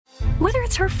Whether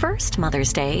it's her first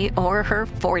Mother's Day or her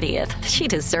 40th, she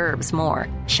deserves more.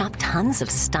 Shop tons of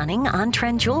stunning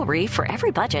on-trend jewelry for every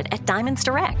budget at Diamonds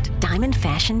Direct. Diamond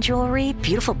fashion jewelry,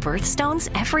 beautiful birthstones,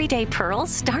 everyday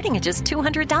pearls starting at just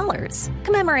 $200.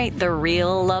 Commemorate the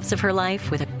real loves of her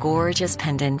life with a gorgeous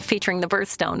pendant featuring the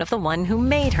birthstone of the one who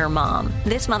made her mom.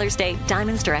 This Mother's Day,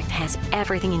 Diamonds Direct has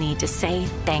everything you need to say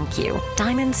thank you.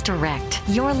 Diamonds Direct.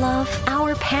 Your love,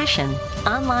 our passion.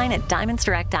 Online at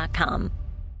diamondsdirect.com.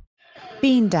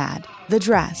 Bean Dad, The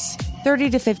Dress, 30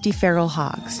 to 50 Feral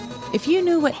Hogs. If you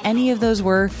knew what any of those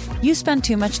were, you spend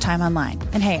too much time online.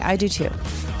 And hey, I do too.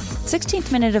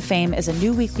 16th Minute of Fame is a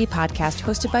new weekly podcast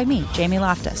hosted by me, Jamie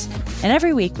Loftus. And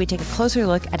every week we take a closer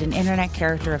look at an internet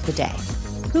character of the day.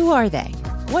 Who are they?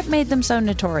 What made them so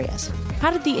notorious?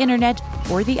 How did the internet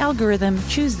or the algorithm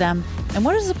choose them? And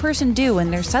what does a person do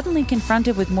when they're suddenly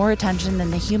confronted with more attention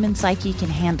than the human psyche can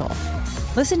handle?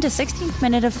 Listen to 16th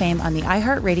Minute of Fame on the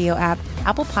iHeartRadio app,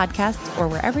 Apple Podcasts, or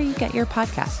wherever you get your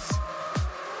podcasts.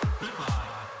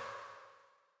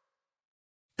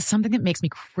 Something that makes me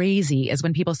crazy is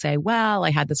when people say, well,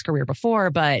 I had this career before,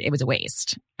 but it was a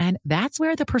waste. And that's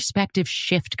where the perspective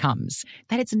shift comes,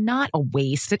 that it's not a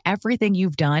waste, that everything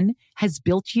you've done has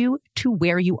built you to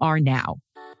where you are now.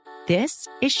 This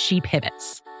is She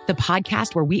Pivots, the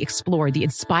podcast where we explore the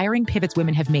inspiring pivots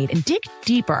women have made and dig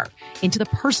deeper into the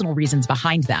personal reasons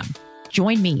behind them.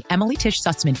 Join me, Emily Tish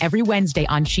Sussman, every Wednesday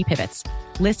on She Pivots.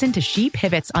 Listen to She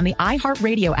Pivots on the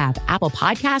iHeartRadio app, Apple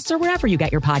Podcasts, or wherever you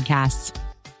get your podcasts.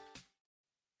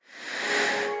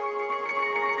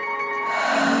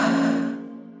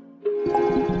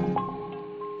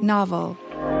 Novel.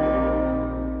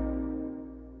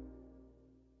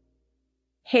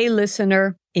 Hey,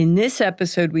 listener. In this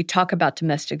episode, we talk about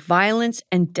domestic violence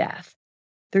and death.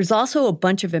 There's also a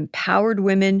bunch of empowered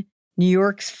women, New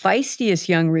York's feistiest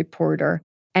young reporter,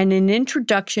 and an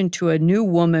introduction to a new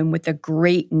woman with a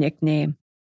great nickname.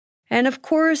 And of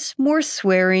course, more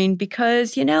swearing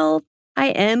because, I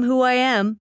am who I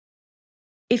am.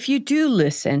 If you do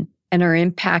listen and are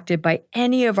impacted by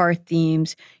any of our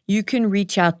themes, you can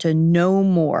reach out to Know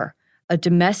More, a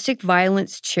domestic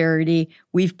violence charity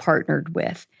we've partnered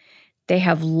with. They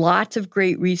have lots of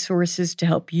great resources to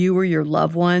help you or your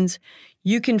loved ones.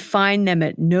 You can find them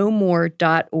at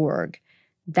knowmore.org.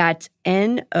 That's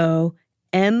NOMORE.org.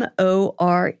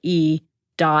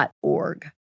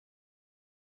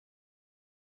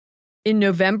 In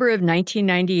November of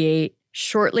 1998,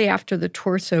 shortly after the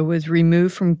torso was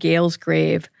removed from Gail's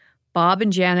grave, Bob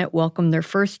and Janet welcomed their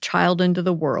first child into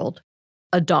the world,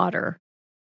 a daughter.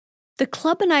 The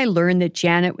club and I learned that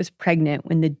Janet was pregnant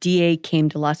when the DA came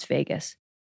to Las Vegas.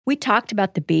 We talked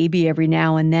about the baby every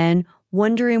now and then,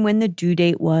 wondering when the due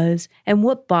date was and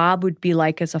what Bob would be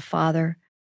like as a father.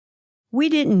 We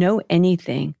didn't know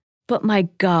anything, but my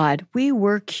God, we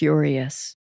were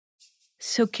curious.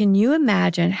 So can you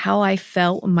imagine how I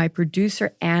felt when my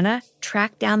producer Anna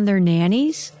tracked down their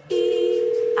nannies?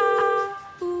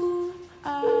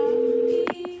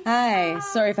 Hi,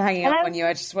 sorry for hanging up on you.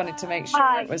 I just wanted to make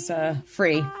sure it was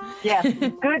free. Yes,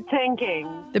 good thinking.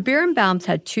 The Birnbaums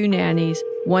had two nannies,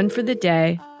 one for the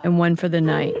day and one for the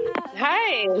night.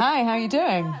 Hi. Hi, how are you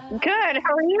doing? Good.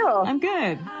 How are you? I'm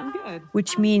good.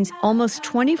 Which means almost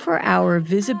 24-hour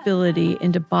visibility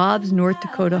into Bob's North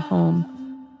Dakota home.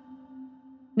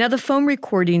 Now, the phone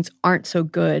recordings aren't so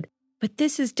good, but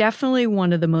this is definitely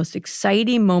one of the most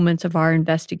exciting moments of our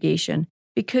investigation.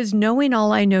 Because knowing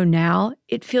all I know now,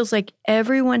 it feels like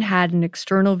everyone had an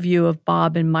external view of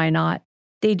Bob and Minot.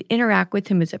 They'd interact with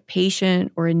him as a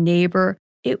patient or a neighbor.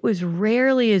 It was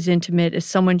rarely as intimate as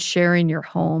someone sharing your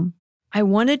home. I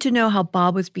wanted to know how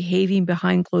Bob was behaving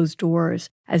behind closed doors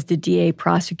as the DA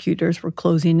prosecutors were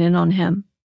closing in on him.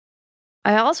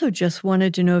 I also just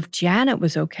wanted to know if Janet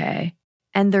was okay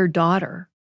and their daughter.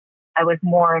 I was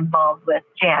more involved with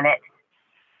Janet,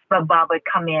 but Bob would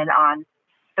come in on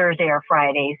Thursday or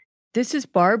Fridays. This is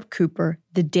Barb Cooper,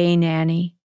 the day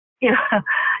nanny.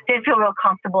 Didn't feel real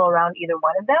comfortable around either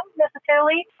one of them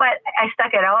necessarily, but I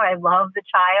stuck it out. I loved the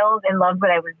child and loved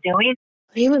what I was doing.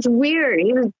 He was weird.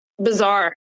 He was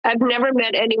bizarre. I've never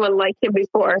met anyone like him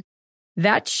before.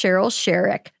 That's Cheryl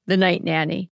Sherrick, the night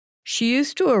nanny. She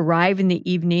used to arrive in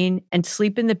the evening and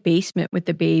sleep in the basement with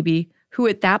the baby, who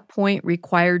at that point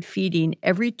required feeding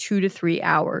every 2 to 3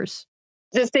 hours.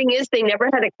 The thing is, they never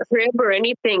had a crib or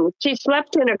anything. She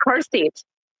slept in a car seat,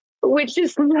 which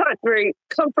is not very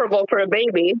comfortable for a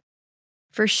baby.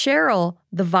 For Cheryl,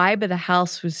 the vibe of the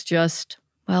house was just,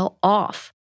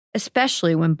 off,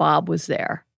 especially when Bob was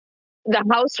there. The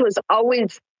house was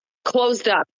always closed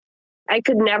up. I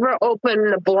could never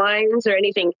open the blinds or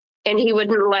anything, and he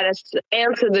wouldn't let us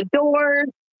answer the door.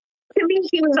 To me,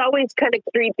 he was always kind of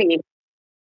creepy.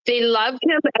 They loved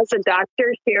him as a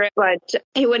doctor here, but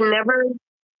he would never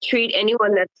treat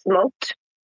anyone that smoked.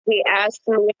 He asked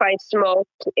me if I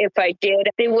smoked. If I did,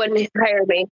 they wouldn't hire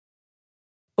me.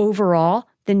 Overall,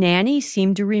 the nanny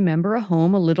seemed to remember a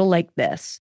home a little like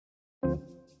this.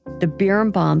 The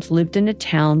Birnbaums lived in a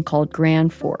town called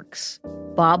Grand Forks.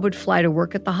 Bob would fly to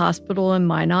work at the hospital in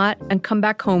Minot and come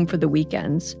back home for the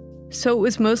weekends. So it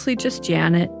was mostly just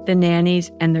Janet, the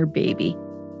nannies, and their baby.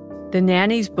 The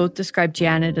nannies both described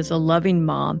Janet as a loving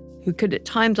mom who could at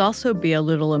times also be a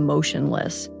little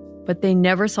emotionless, but they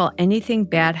never saw anything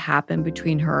bad happen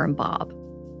between her and Bob.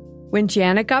 When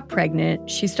Janet got pregnant,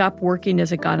 she stopped working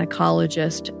as a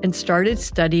gynecologist and started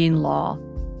studying law.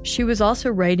 She was also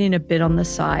writing a bit on the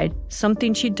side,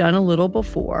 something she'd done a little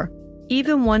before,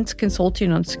 even once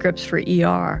consulting on scripts for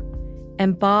ER.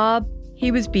 And Bob,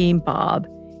 he was being Bob.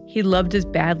 He loved his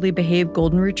badly behaved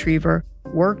golden retriever,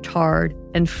 worked hard,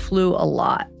 and flew a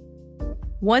lot.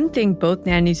 One thing both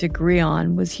nannies agree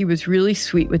on was he was really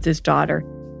sweet with his daughter.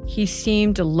 He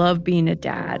seemed to love being a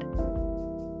dad.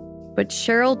 But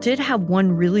Cheryl did have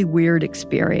one really weird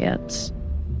experience.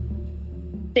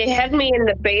 They had me in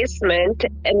the basement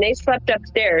and they slept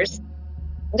upstairs.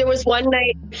 There was one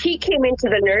night he came into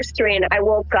the nursery and I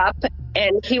woke up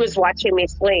and he was watching me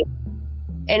sleep.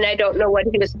 And I don't know what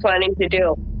he was planning to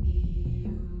do.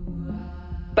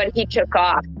 But he took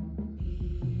off.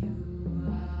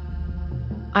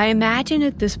 I imagine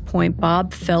at this point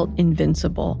Bob felt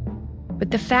invincible.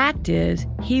 But the fact is,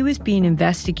 he was being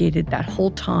investigated that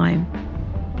whole time.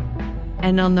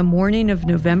 And on the morning of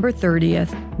November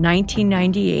 30th,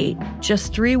 1998,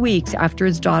 just 3 weeks after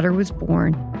his daughter was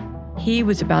born, he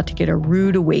was about to get a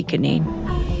rude awakening.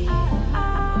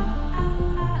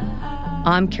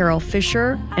 I'm Carol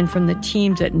Fisher, and from the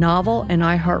teams at Novel and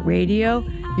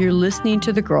iHeartRadio, you're listening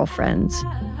to The Girlfriends,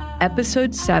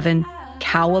 Episode 7,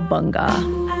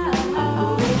 Cowabunga.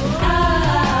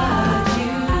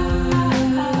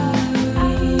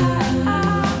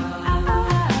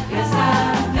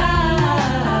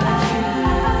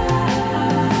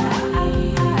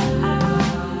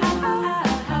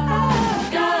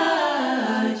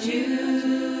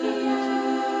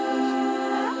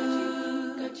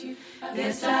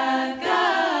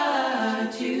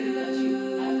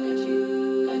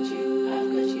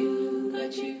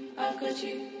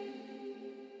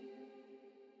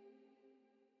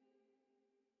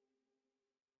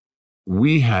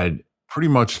 We had pretty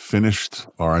much finished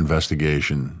our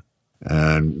investigation,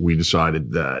 and we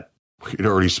decided that we had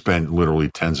already spent literally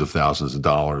tens of thousands of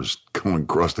dollars going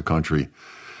across the country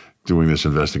doing this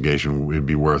investigation. It'd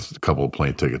be worth a couple of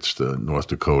plane tickets to North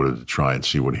Dakota to try and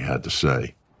see what he had to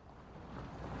say.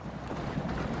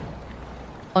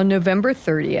 On November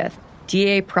 30th,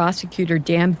 DA prosecutor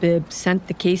Dan Bibb sent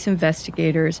the case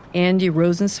investigators Andy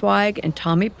Rosenzweig and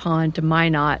Tommy Pond to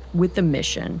Minot with a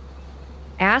mission.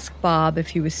 Ask Bob if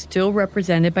he was still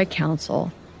represented by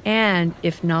counsel, and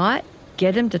if not,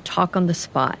 get him to talk on the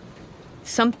spot,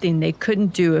 something they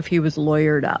couldn't do if he was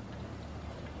lawyered up.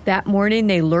 That morning,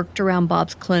 they lurked around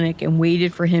Bob's clinic and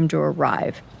waited for him to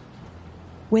arrive.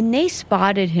 When they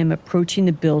spotted him approaching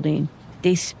the building,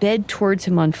 they sped towards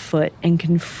him on foot and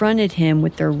confronted him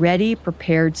with their ready,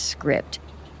 prepared script.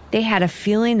 They had a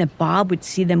feeling that Bob would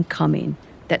see them coming,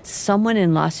 that someone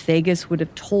in Las Vegas would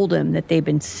have told him that they'd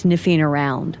been sniffing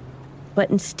around. But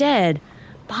instead,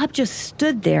 Bob just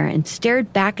stood there and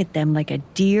stared back at them like a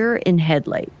deer in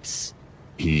headlights.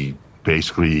 He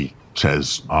basically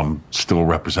says, I'm still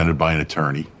represented by an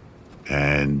attorney,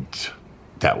 and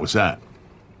that was that.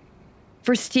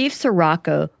 For Steve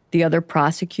Sirocco, the other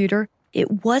prosecutor,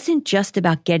 it wasn't just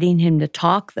about getting him to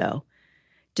talk, though.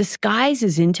 Disguised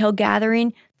as intel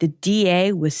gathering, the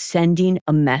DA was sending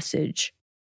a message.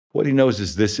 What he knows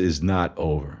is this is not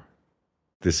over.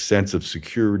 This sense of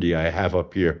security I have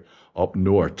up here, up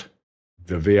north,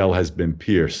 the veil has been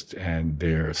pierced and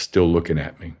they're still looking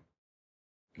at me.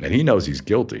 And he knows he's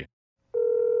guilty.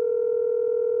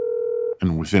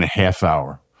 And within a half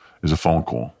hour, there's a phone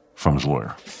call from his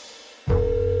lawyer.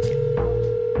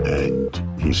 And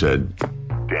he said,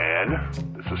 Dan,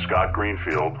 this is Scott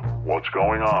Greenfield. What's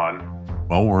going on?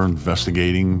 Well, we're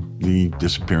investigating the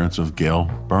disappearance of Gail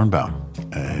Birnbaum,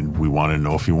 and we wanted to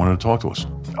know if you wanted to talk to us.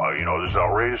 You know, this is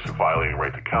outrageous. You're violating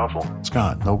right to counsel.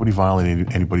 Scott, nobody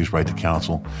violated anybody's right to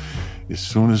counsel. As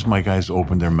soon as my guys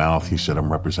opened their mouth, he said,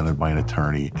 I'm represented by an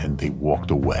attorney, and they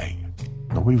walked away.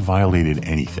 Nobody violated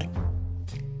anything.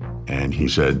 And he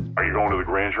said, Are you going to the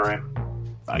grand jury?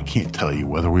 I can't tell you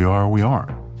whether we are or we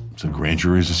aren't. So grand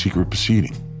jury is a secret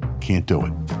proceeding. Can't do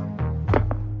it.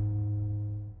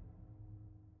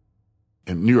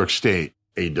 In New York State,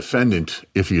 A defendant,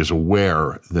 if he is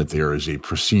aware that there is a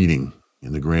proceeding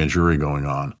in the grand jury going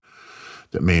on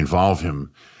that may involve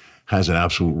him, has an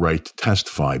absolute right to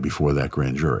testify before that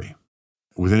grand jury.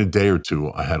 Within a day or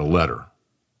two, I had a letter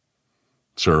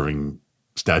serving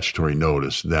statutory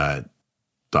notice that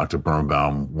Dr.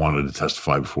 Birnbaum wanted to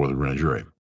testify before the grand jury.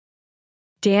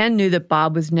 Dan knew that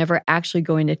Bob was never actually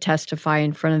going to testify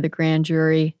in front of the grand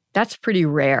jury. That's pretty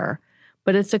rare,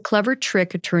 but it's a clever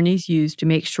trick attorneys use to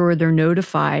make sure they're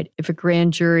notified if a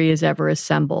grand jury is ever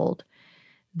assembled.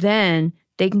 Then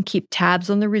they can keep tabs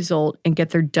on the result and get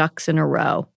their ducks in a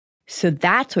row. So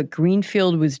that's what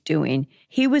Greenfield was doing.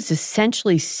 He was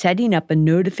essentially setting up a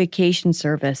notification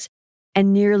service.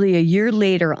 And nearly a year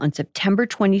later, on September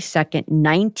 22nd,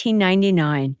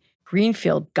 1999,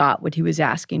 Greenfield got what he was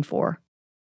asking for.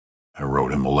 I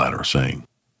wrote him a letter saying,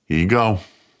 here you go.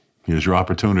 Here's your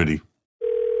opportunity.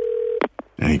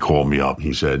 And he called me up.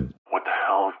 He said, what the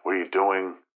hell? What are you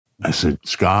doing? I said,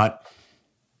 Scott,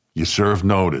 you served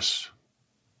notice.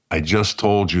 I just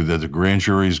told you that the grand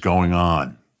jury is going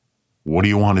on. What do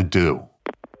you want to do?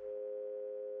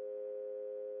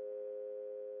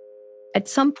 At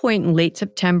some point in late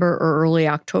September or early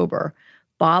October,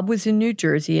 Bob was in New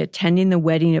Jersey attending the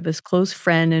wedding of his close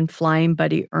friend and flying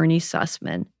buddy, Ernie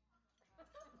Sussman.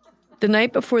 The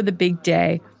night before the big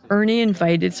day, Ernie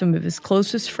invited some of his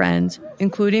closest friends,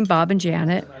 including Bob and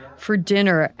Janet, for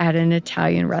dinner at an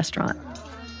Italian restaurant.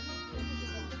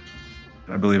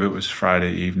 I believe it was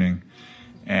Friday evening,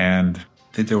 and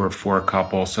I think there were 4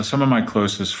 couples. So some of my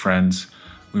closest friends,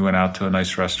 we went out to a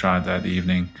nice restaurant that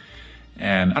evening.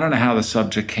 And I don't know how the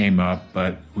subject came up,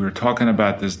 but we were talking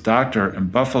about this doctor in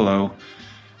Buffalo.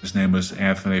 His name was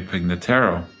Anthony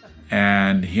Pignataro.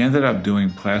 And he ended up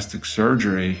doing plastic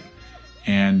surgery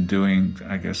and doing,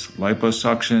 I guess,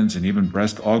 liposuctions and even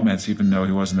breast augments, even though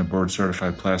he wasn't a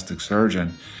board-certified plastic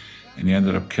surgeon. And he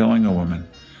ended up killing a woman.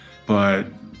 But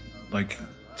like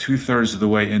 2/3 of the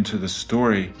way into the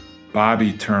story,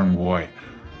 Bobby turned white.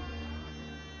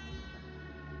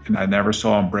 And I never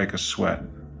saw him break a sweat,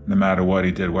 no matter what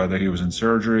he did, whether he was in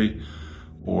surgery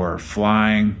or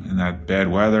flying in that bad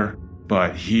weather.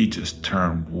 But he just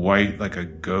turned white like a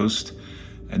ghost.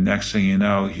 And next thing you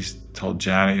know, he's told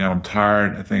Janet, I'm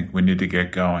tired. I think we need to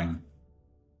get going.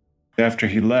 After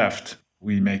he left,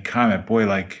 we made comment, boy,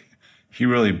 like he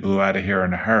really blew out of here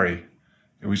in a hurry.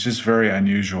 It was just very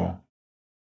unusual.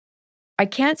 I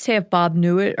can't say if Bob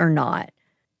knew it or not,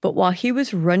 but while he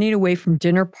was running away from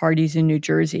dinner parties in New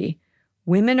Jersey,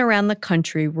 women around the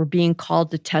country were being called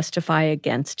to testify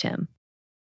against him.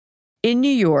 In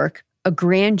New York, a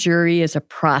grand jury is a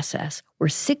process where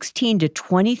 16 to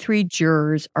 23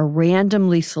 jurors are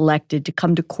randomly selected to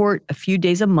come to court a few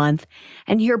days a month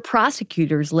and hear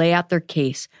prosecutors lay out their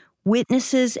case,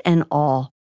 witnesses and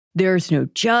all. There's no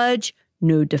judge,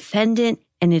 no defendant,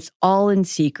 and it's all in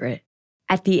secret.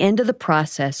 At the end of the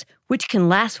process, which can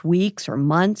last weeks or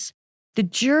months, the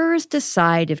jurors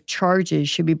decide if charges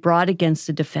should be brought against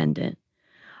the defendant.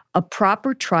 A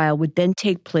proper trial would then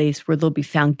take place where they'll be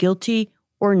found guilty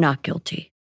or not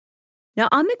guilty. Now,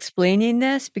 I'm explaining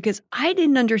this because I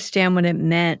didn't understand what it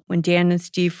meant when Dan and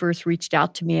Steve first reached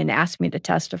out to me and asked me to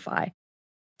testify.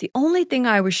 The only thing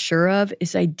I was sure of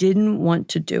is I didn't want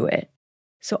to do it,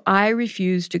 so I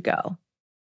refused to go.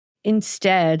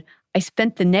 Instead, I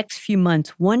spent the next few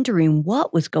months wondering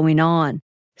what was going on.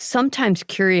 Sometimes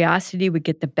curiosity would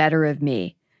get the better of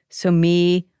me. So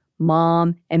me,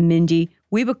 Mom, and Mindy,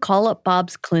 we would call up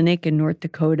Bob's clinic in North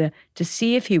Dakota to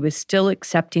see if he was still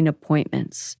accepting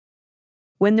appointments.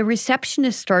 When the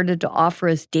receptionist started to offer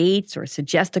us dates or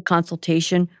suggest a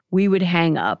consultation, we would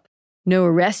hang up. No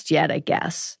arrest yet, I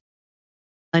guess.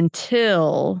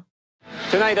 Until...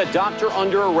 Tonight, a doctor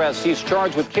under arrest. He's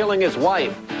charged with killing his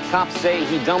wife. Cops say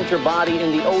he dumped her body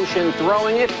in the ocean,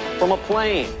 throwing it from a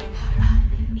plane.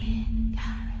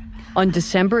 On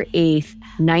December 8th,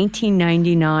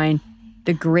 1999,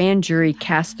 the grand jury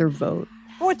cast their vote.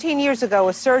 14 years ago,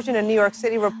 a surgeon in New York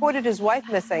City reported his wife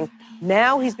missing.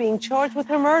 Now he's being charged with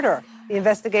her murder. The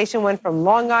investigation went from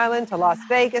Long Island to Las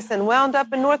Vegas and wound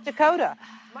up in North Dakota.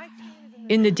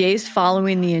 In the days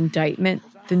following the indictment,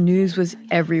 the news was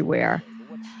everywhere,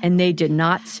 and they did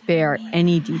not spare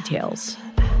any details.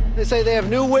 They say they have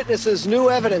new witnesses, new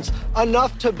evidence,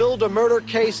 enough to build a murder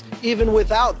case even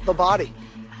without the body.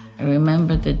 I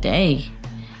remember the day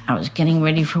I was getting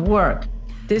ready for work.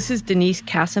 This is Denise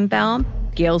Kassenbaum,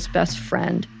 Gail's best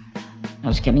friend. I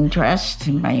was getting dressed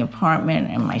in my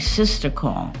apartment and my sister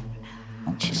called.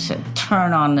 And she said,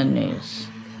 turn on the news.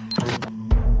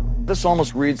 This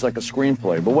almost reads like a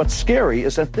screenplay, but what's scary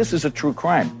is that this is a true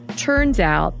crime. Turns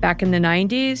out, back in the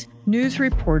 90s, News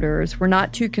reporters were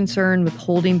not too concerned with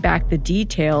holding back the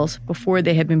details before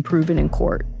they had been proven in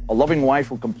court. A loving wife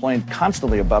who complained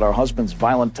constantly about her husband's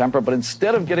violent temper, but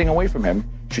instead of getting away from him,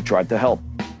 she tried to help.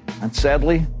 And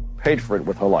sadly, paid for it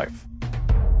with her life.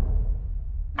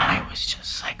 I was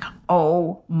just like,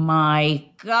 oh my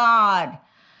God,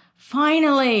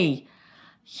 finally.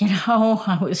 You know,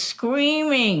 I was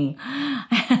screaming.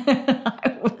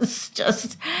 I was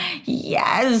just,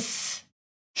 yes.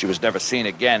 She was never seen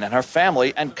again, and her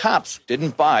family and cops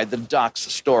didn't buy the doc's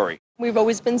story. We've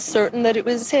always been certain that it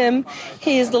was him.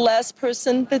 He is the last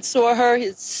person that saw her.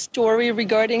 His story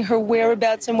regarding her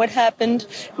whereabouts and what happened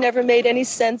never made any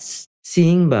sense.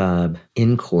 Seeing Bob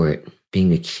in court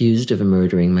being accused of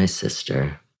murdering my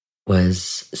sister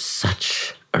was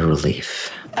such a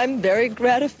relief. I'm very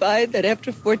gratified that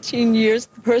after 14 years,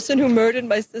 the person who murdered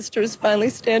my sister is finally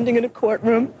standing in a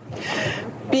courtroom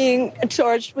being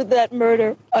charged with that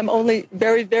murder. I'm only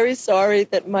very, very sorry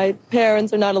that my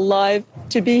parents are not alive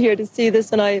to be here to see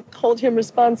this, and I hold him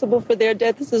responsible for their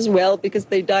deaths as well because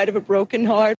they died of a broken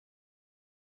heart.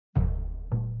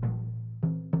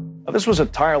 This was a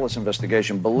tireless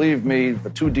investigation. Believe me, the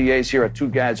two DAs here are two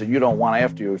guys that you don't want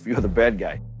after you if you're the bad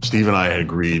guy. Steve and I had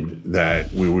agreed that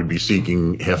we would be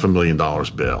seeking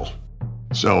 $500,000 bail.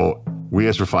 So we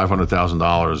asked for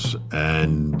 $500,000,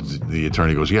 and the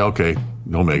attorney goes, yeah, okay,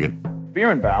 he'll make it.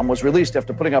 Birnbaum was released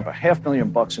after putting up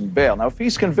 $500,000 in bail. Now, if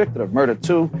he's convicted of murder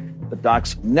too, the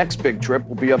doc's next big trip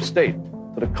will be upstate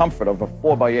to the comfort of a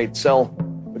 4x8 cell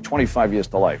for 25 years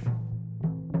to life.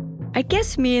 I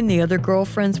guess me and the other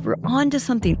girlfriends were onto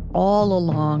something all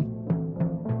along.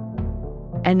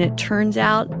 And it turns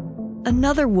out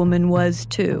another woman was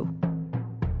too.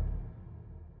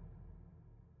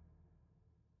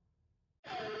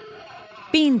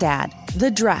 Bean Dad, The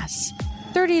Dress,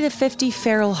 30 to 50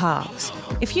 Feral Hogs.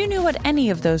 If you knew what any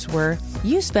of those were,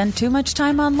 you spend too much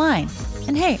time online.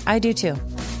 And hey, I do too.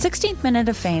 16th Minute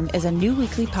of Fame is a new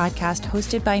weekly podcast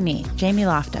hosted by me, Jamie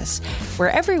Loftus,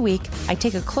 where every week I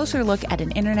take a closer look at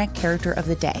an internet character of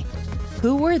the day.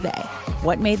 Who were they?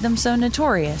 What made them so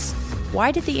notorious?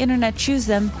 Why did the internet choose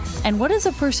them? And what does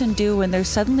a person do when they're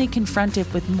suddenly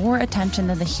confronted with more attention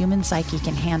than the human psyche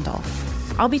can handle?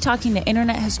 I'll be talking to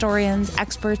internet historians,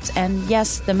 experts, and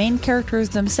yes, the main characters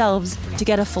themselves to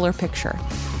get a fuller picture.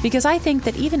 Because I think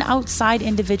that even outside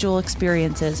individual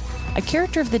experiences, a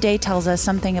character of the day tells us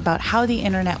something about how the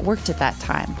internet worked at that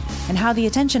time and how the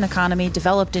attention economy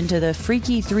developed into the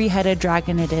freaky three-headed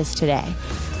dragon it is today.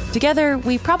 Together,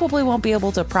 we probably won't be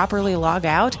able to properly log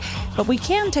out, but we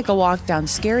can take a walk down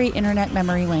scary internet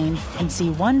memory lane and see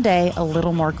one day a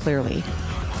little more clearly.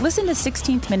 Listen to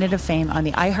 16th Minute of Fame on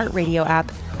the iHeartRadio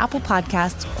app, Apple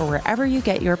Podcasts, or wherever you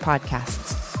get your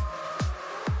podcasts.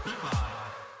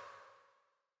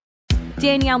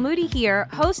 Danielle Moody here,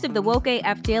 host of the Woke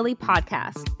AF Daily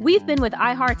podcast. We've been with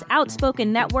iHeart's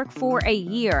Outspoken Network for a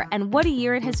year, and what a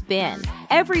year it has been.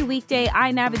 Every weekday,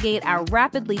 I navigate our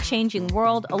rapidly changing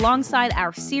world alongside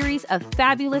our series of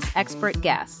fabulous expert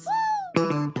guests.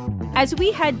 As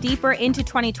we head deeper into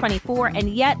 2024 and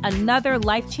yet another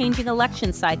life-changing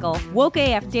election cycle, Woke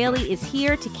AF Daily is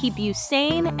here to keep you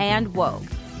sane and woke.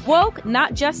 Woke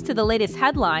not just to the latest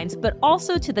headlines, but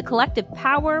also to the collective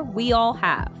power we all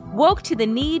have. Woke to the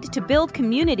need to build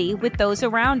community with those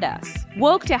around us.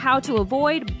 Woke to how to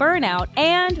avoid burnout,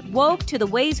 and woke to the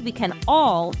ways we can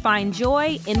all find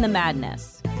joy in the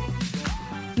madness.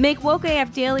 Make Woke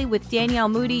AF Daily with Danielle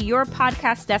Moody your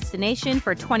podcast destination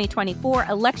for 2024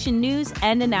 election news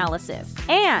and analysis.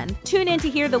 And tune in to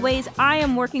hear the ways I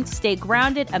am working to stay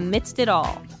grounded amidst it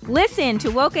all. Listen to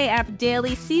Woke AF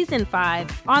Daily Season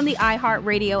 5 on the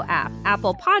iHeartRadio app,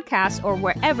 Apple Podcasts, or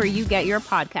wherever you get your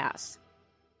podcasts.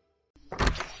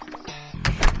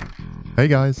 Hey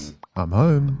guys, I'm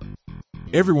home.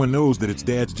 Everyone knows that it's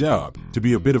Dad's job to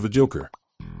be a bit of a joker.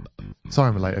 Sorry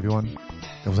I'm late, everyone.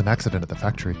 There was an accident at the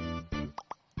factory.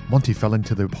 Monty fell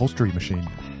into the upholstery machine.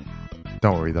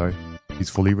 Don't worry though, he's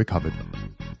fully recovered.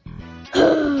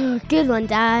 Good one,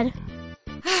 Dad.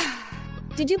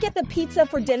 Did you get the pizza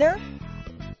for dinner?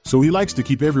 So he likes to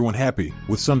keep everyone happy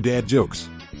with some dad jokes.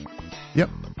 Yep,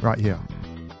 right here.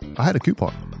 I had a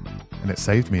coupon, and it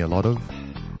saved me a lot of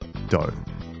dough.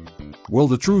 Well,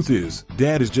 the truth is,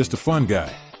 Dad is just a fun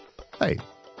guy. Hey,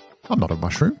 I'm not a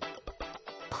mushroom.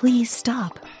 Please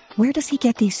stop. Where does he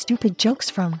get these stupid jokes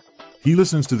from? He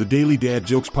listens to the Daily Dad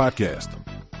Jokes podcast.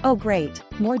 Oh, great.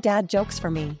 More dad jokes for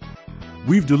me.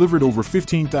 We've delivered over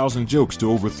 15,000 jokes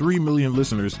to over 3 million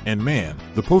listeners, and man,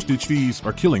 the postage fees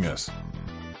are killing us.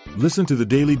 Listen to the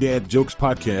Daily Dad Jokes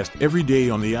podcast every day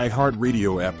on the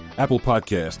iHeartRadio app, Apple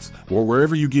Podcasts, or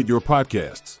wherever you get your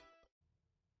podcasts.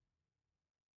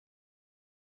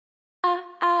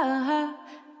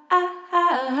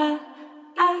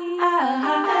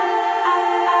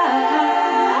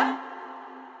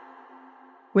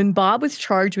 When Bob was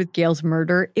charged with Gail's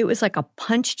murder, it was like a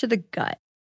punch to the gut.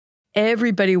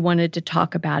 Everybody wanted to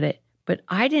talk about it, but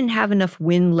I didn't have enough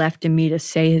wind left in me to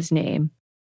say his name.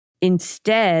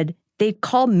 Instead, they'd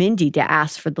call Mindy to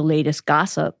ask for the latest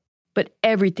gossip, but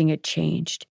everything had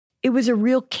changed. It was a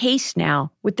real case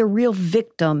now, with a real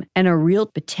victim and a real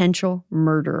potential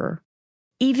murderer.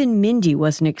 Even Mindy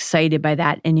wasn't excited by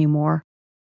that anymore.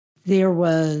 There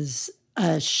was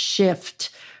a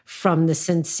shift from the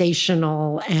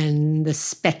sensational and the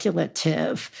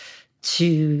speculative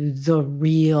to the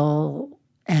real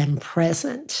and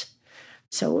present.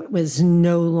 So it was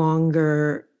no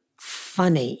longer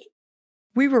funny.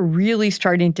 We were really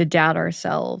starting to doubt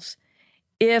ourselves.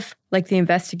 If, like the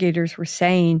investigators were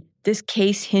saying, this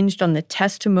case hinged on the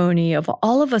testimony of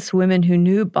all of us women who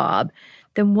knew Bob,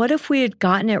 then what if we had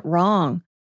gotten it wrong?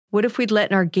 What if we'd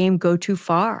let our game go too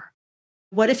far?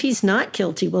 What if he's not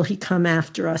guilty? Will he come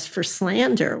after us for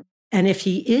slander? And if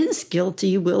he is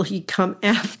guilty, will he come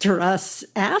after us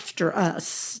after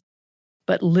us?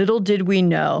 But little did we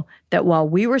know that while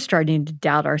we were starting to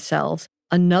doubt ourselves,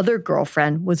 another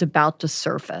girlfriend was about to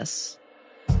surface.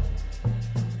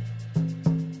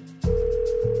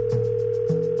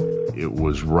 It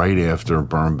was right after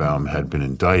Birnbaum had been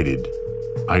indicted.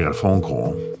 I got a phone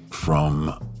call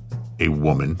from a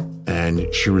woman,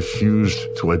 and she refused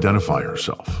to identify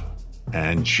herself.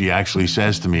 And she actually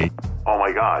says to me, "Oh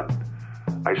my God,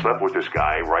 I slept with this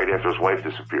guy right after his wife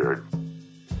disappeared."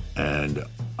 And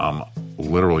I'm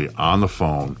literally on the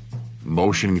phone,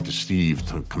 motioning to Steve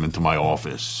to come into my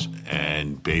office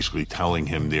and basically telling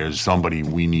him there's somebody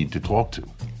we need to talk to.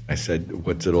 I said,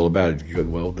 "What's it all about?" He goes,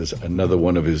 "Well, there's another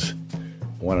one of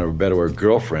our better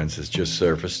girlfriends has just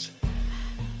surfaced."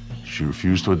 She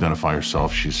refused to identify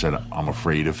herself. She said, "I'm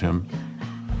afraid of him."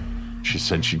 She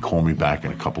said she'd call me back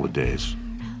in a couple of days.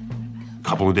 A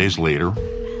couple of days later,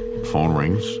 the phone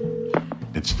rings.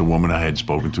 It's the woman I had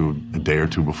spoken to a day or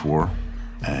two before.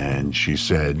 And she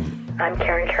said, "I'm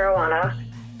Karen Caruana.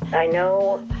 I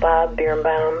know Bob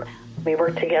Birnbaum. We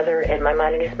worked together at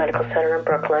Maimonides Medical Center in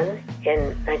Brooklyn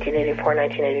in 1984,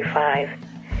 1985.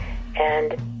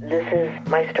 And this is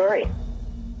my story."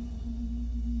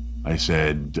 I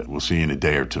said, "We'll see you in a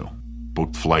day or two."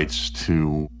 Booked flights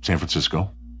to San Francisco.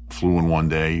 Flew in one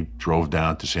day, drove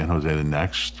down to San Jose the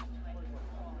next.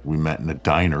 We met in a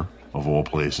diner, of all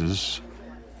places,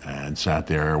 and sat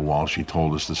there while she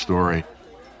told us the story.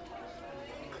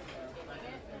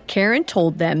 Karen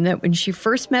told them that when she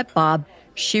first met Bob,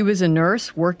 she was a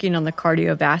nurse working on the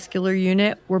cardiovascular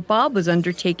unit where Bob was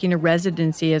undertaking a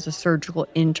residency as a surgical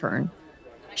intern.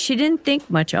 She didn't think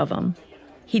much of him.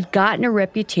 He'd gotten a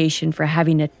reputation for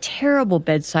having a terrible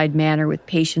bedside manner with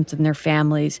patients and their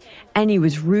families, and he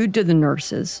was rude to the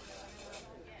nurses.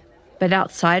 But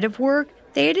outside of work,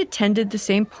 they had attended the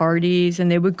same parties, and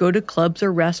they would go to clubs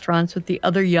or restaurants with the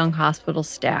other young hospital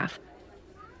staff.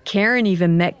 Karen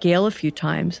even met Gail a few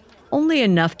times, only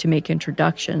enough to make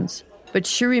introductions, but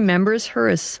she remembers her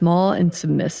as small and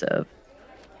submissive.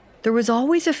 There was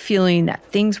always a feeling that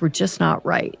things were just not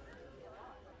right.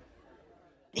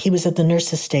 He was at the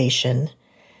nurse's station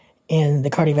in the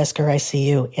cardiovascular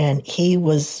ICU, and he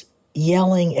was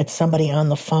yelling at somebody on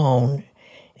the phone,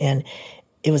 and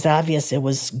it was obvious it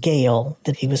was Gail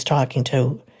that he was talking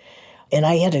to. And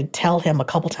I had to tell him a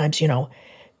couple times,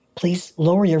 please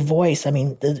lower your voice. I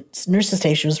mean, the nurse's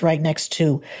station was right next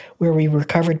to where we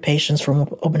recovered patients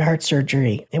from open heart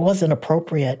surgery. It wasn't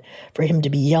appropriate for him to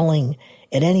be yelling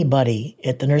at anybody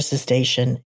at the nurse's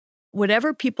station.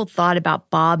 Whatever people thought about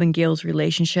Bob and Gail's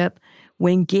relationship,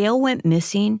 when Gail went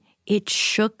missing, it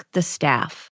shook the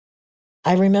staff.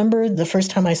 I remember the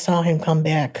first time I saw him come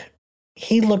back,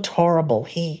 he looked horrible.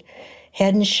 He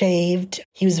hadn't shaved.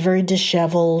 He was very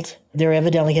disheveled. There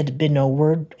evidently had been no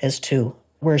word as to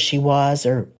where she was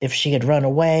or if she had run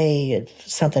away, if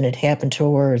something had happened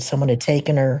to her, or someone had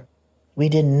taken her. We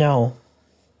didn't know.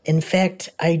 In fact,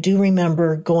 I do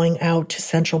remember going out to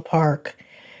Central Park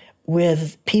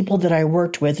with people that I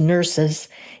worked with, nurses,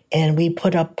 and we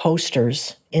put up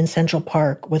posters in Central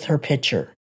Park with her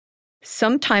picture.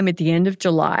 Sometime at the end of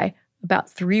July, about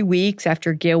 3 weeks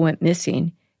after Gail went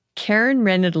missing, Karen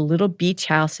rented a little beach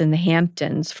house in the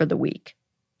Hamptons for the week.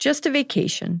 Just a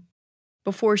vacation.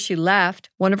 Before she left,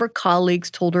 one of her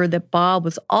colleagues told her that Bob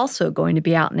was also going to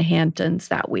be out in the Hamptons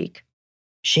that week.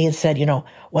 She had said,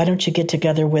 why don't you get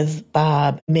together with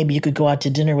Bob? Maybe you could go out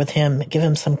to dinner with him, give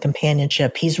him some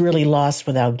companionship. He's really lost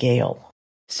without Gail.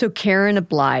 So Karen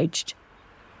obliged.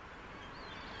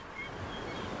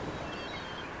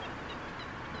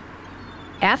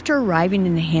 After arriving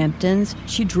in the Hamptons,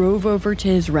 she drove over to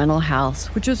his rental house,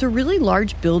 which was a really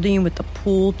large building with a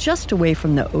pool just away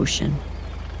from the ocean.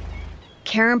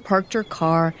 Karen parked her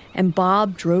car and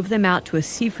Bob drove them out to a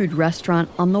seafood restaurant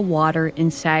on the water in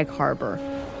Sag Harbor.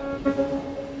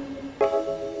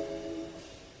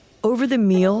 Over the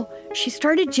meal, she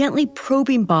started gently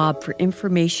probing Bob for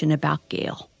information about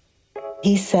Gail.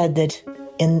 He said that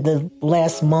in the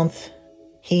last month,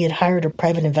 he had hired a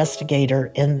private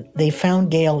investigator and they found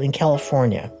Gail in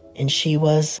California. And she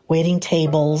was waiting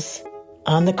tables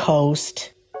on the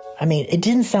coast. I mean, it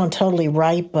didn't sound totally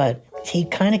right, but he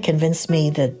kind of convinced me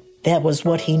that that was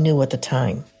what he knew at the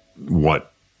time.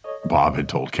 What Bob had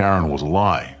told Karen was a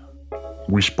lie.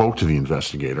 We spoke to the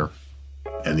investigator,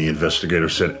 and the investigator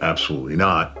said, absolutely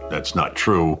not. That's not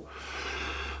true.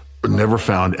 But never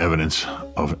found evidence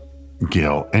of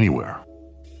Gail anywhere.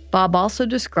 Bob also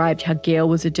described how Gail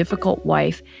was a difficult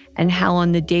wife and how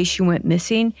on the day she went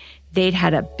missing, they'd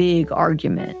had a big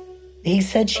argument. He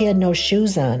said she had no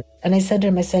shoes on. And I said to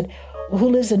him, well, who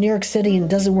lives in New York City and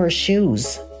doesn't wear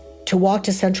shoes to walk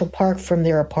to Central Park from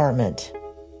their apartment?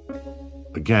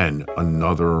 Again,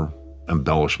 another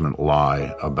embellishment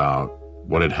lie about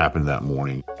what had happened that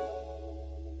morning.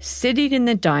 Sitting in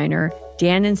the diner,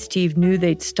 Dan and Steve knew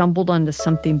they'd stumbled onto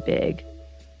something big.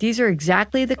 These are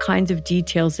exactly the kinds of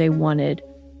details they wanted.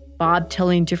 Bob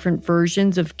telling different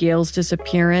versions of Gail's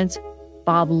disappearance,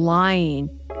 Bob lying.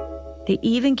 They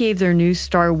even gave their new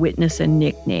star witness a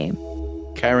nickname.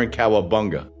 Karen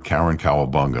Cowabunga. Karen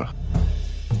Cowabunga.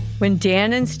 When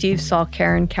Dan and Steve saw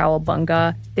Karen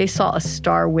Cowabunga, they saw a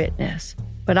star witness.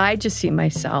 But I just see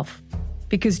myself.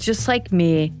 Because just like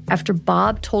me, after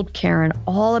Bob told Karen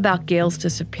all about Gail's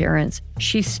disappearance,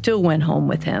 she still went home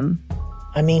with him.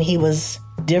 I mean, he was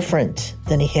different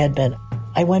than he had been.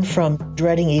 I went from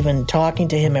dreading even talking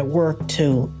to him at work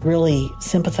to really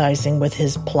sympathizing with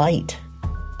his plight.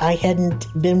 I hadn't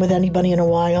been with anybody in a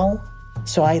while,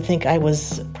 so I think I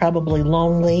was probably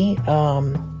lonely,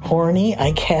 horny,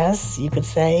 I guess you could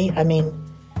say. I mean,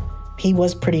 he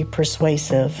was pretty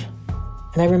persuasive.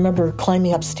 And I remember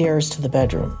climbing upstairs to the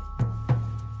bedroom.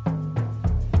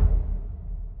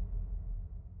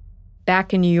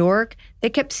 Back in New York, they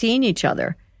kept seeing each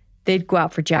other. They'd go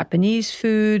out for Japanese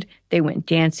food. They went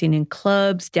dancing in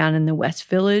clubs down in the West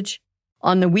Village.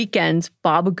 On the weekends,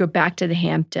 Bob would go back to the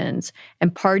Hamptons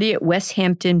and party at West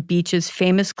Hampton Beach's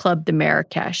famous club, the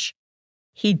Marrakesh.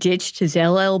 He ditched his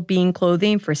LL Bean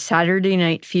clothing for Saturday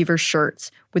Night Fever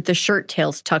shirts with the shirt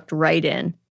tails tucked right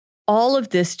in. All of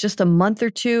this just a month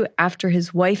or two after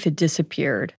his wife had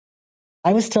disappeared.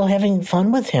 I was still having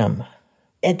fun with him.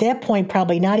 At that point,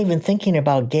 probably not even thinking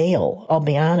about Gail, I'll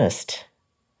be honest.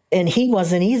 And he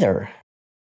wasn't either.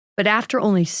 But after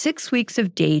only 6 weeks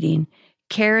of dating,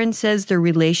 Karen says their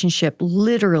relationship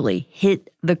literally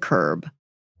hit the curb.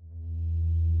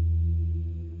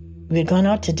 We had gone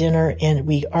out to dinner and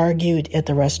we argued at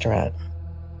the restaurant.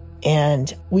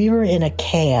 And we were in a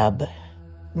cab.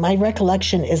 My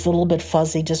recollection is a little bit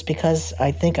fuzzy just because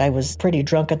I think I was pretty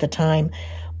drunk at the time.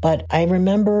 But I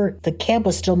remember the cab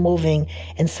was still moving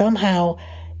and somehow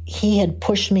he had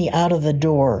pushed me out of the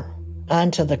door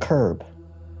onto the curb.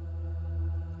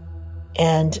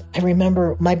 And I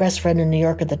remember my best friend in New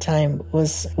York at the time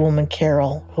was a woman,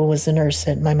 Carol, who was a nurse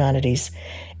at Maimonides.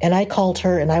 And I called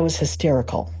her and I was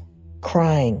hysterical,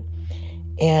 crying.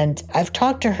 And I've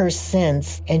talked to her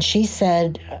since, and she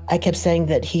said, I kept saying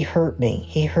that he hurt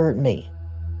me.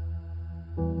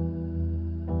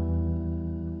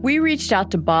 We reached out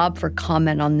to Bob for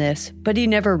comment on this, but he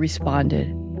never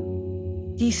responded.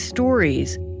 These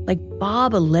stories, like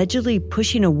Bob allegedly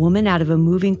pushing a woman out of a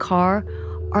moving car,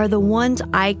 are the ones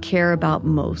I care about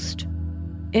most.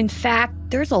 In fact,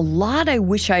 there's a lot I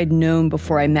wish I'd known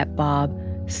before I met Bob,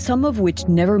 some of which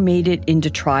never made it into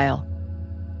trial.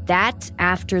 That's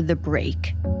after the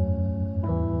break.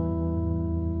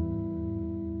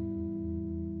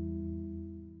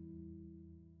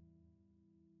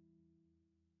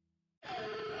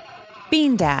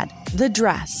 Bean Dad, The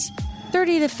Dress,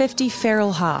 30 to 50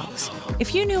 Feral Hogs.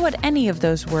 If you knew what any of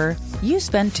those were, you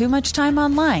spend too much time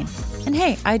online. And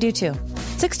hey, I do too.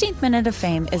 16th Minute of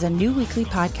Fame is a new weekly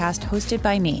podcast hosted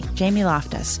by me, Jamie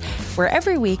Loftus, where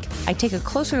every week I take a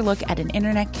closer look at an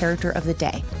internet character of the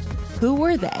day. Who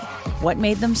were they? What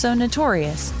made them so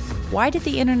notorious? Why did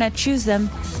the internet choose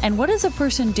them? And what does a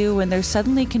person do when they're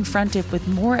suddenly confronted with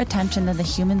more attention than the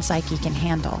human psyche can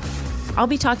handle? I'll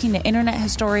be talking to internet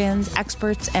historians,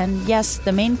 experts, and yes,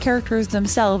 the main characters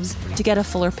themselves to get a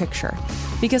fuller picture.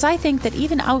 Because I think that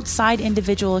even outside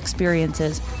individual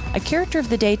experiences, a character of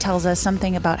the day tells us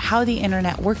something about how the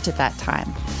internet worked at that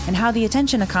time and how the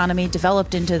attention economy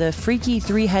developed into the freaky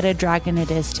three-headed dragon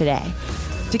it is today.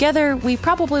 Together, we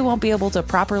probably won't be able to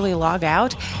properly log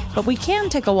out, but we can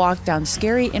take a walk down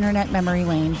scary internet memory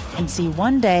lane and see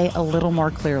one day a little more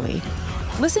clearly.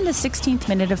 Listen to 16th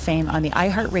Minute of Fame on the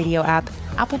iHeartRadio app,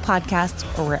 Apple Podcasts,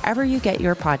 or wherever you get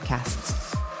your podcasts.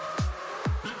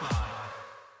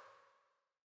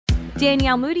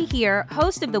 Danielle Moody here,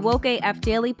 host of the Woke AF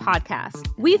Daily podcast.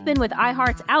 We've been with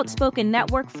iHeart's Outspoken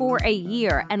Network for a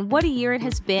year, and what a year it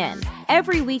has been.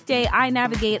 Every weekday, I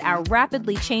navigate our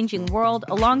rapidly changing world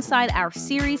alongside our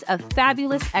series of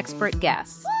fabulous expert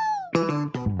guests.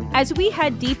 As we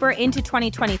head deeper into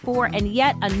 2024 and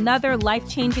yet another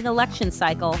life-changing election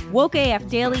cycle, Woke AF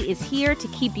Daily is here to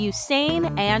keep you sane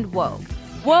and woke.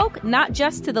 Woke not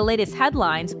just to the latest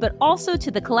headlines, but also to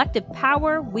the collective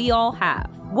power we all have.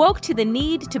 Woke to the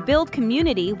need to build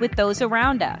community with those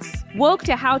around us. Woke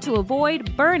to how to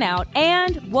avoid burnout,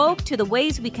 and woke to the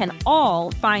ways we can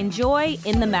all find joy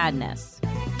in the madness.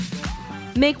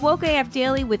 Make Woke AF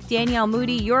Daily with Danielle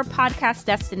Moody your podcast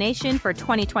destination for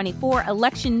 2024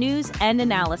 election news and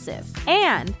analysis.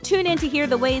 And tune in to hear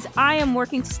the ways I am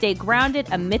working to stay grounded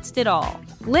amidst it all.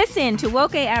 Listen to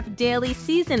Woke AF Daily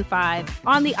Season 5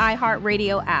 on the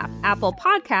iHeartRadio app, Apple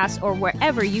Podcasts, or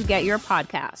wherever you get your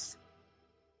podcasts.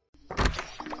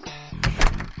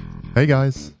 Hey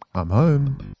guys, I'm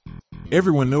home.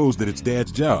 Everyone knows that it's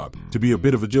Dad's job to be a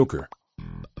bit of a joker.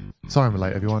 Sorry I'm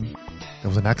late, everyone. There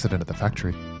was an accident at the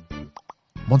factory.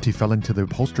 Monty fell into the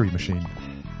upholstery machine.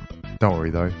 Don't worry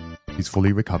though, he's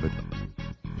fully recovered.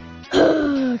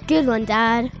 Good one,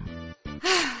 Dad.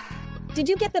 Did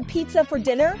you get the pizza for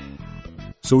dinner?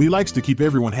 So he likes to keep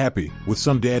everyone happy with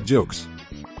some dad jokes.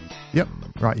 Yep,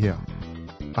 right here.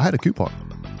 I had a coupon,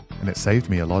 and it saved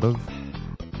me a lot of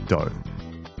dough.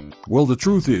 Well, the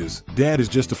truth is, Dad is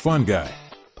just a fun guy.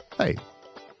 Hey,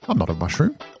 I'm not a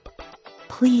mushroom.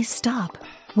 Please stop.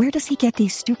 Where does he get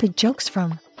these stupid jokes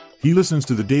from? He listens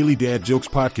to the Daily Dad Jokes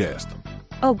podcast.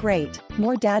 Oh, great.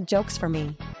 More dad jokes for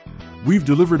me. We've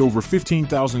delivered over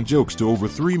 15,000 jokes to over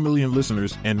 3 million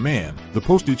listeners, and man, the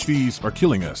postage fees are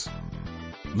killing us.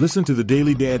 Listen to the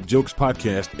Daily Dad Jokes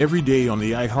podcast every day on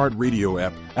the iHeartRadio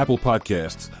app, Apple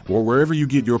Podcasts, or wherever you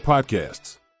get your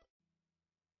podcasts.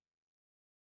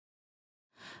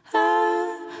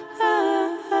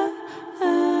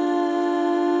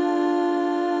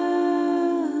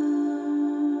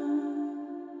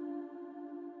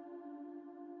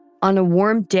 On a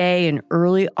warm day in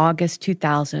early August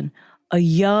 2000, a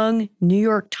young New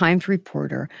York Times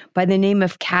reporter by the name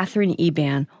of Catherine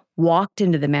Eban walked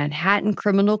into the Manhattan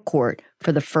Criminal Court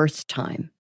for the first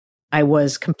time. I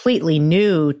was completely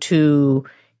new to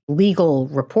legal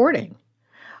reporting,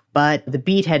 but the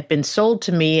beat had been sold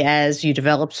to me as you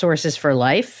develop sources for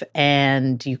life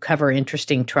and you cover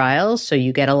interesting trials, so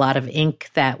you get a lot of ink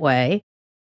that way.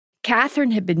 Catherine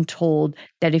had been told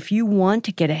that if you want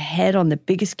to get ahead on the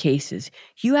biggest cases,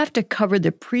 you have to cover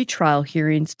the pretrial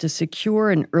hearings to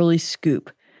secure an early scoop.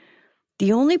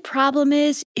 The only problem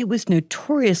is it was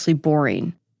notoriously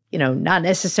boring. You know, not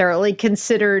necessarily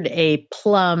considered a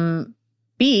plum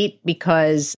beat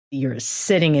because you're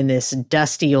sitting in this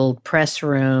dusty old press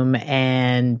room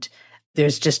and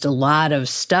there's just a lot of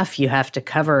stuff you have to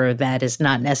cover that is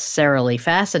not necessarily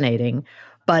fascinating.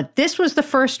 But this was the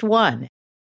first one.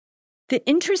 The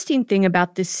interesting thing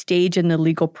about this stage in the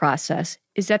legal process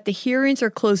is that the hearings are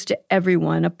closed to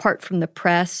everyone apart from the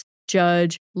press,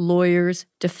 judge, lawyers,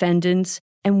 defendants,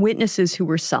 and witnesses who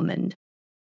were summoned.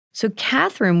 So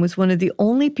Catherine was one of the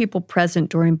only people present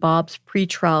during Bob's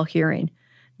pretrial hearing.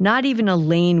 Not even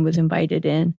Elaine was invited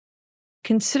in.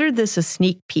 Consider this a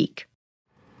sneak peek.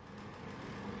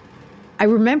 I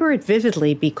remember it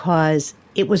vividly because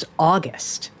it was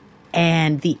August.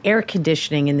 And the air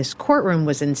conditioning in this courtroom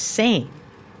was insane.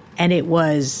 And it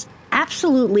was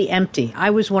absolutely empty. I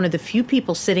was one of the few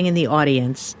people sitting in the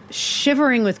audience,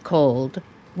 shivering with cold,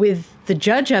 with the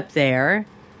judge up there.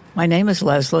 My name is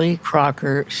Leslie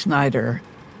Crocker Snyder,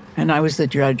 and I was the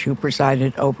judge who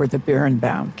presided over the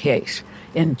Birnbaum case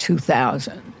in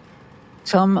 2000.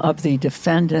 Some of the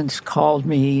defendants called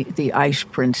me the Ice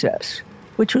Princess,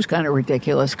 which was kind of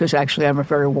ridiculous because actually I'm a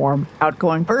very warm,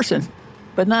 outgoing person.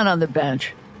 But not on the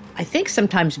bench. I think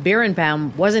sometimes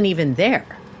Birnbaum wasn't even there.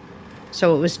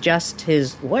 So it was just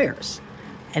his lawyers.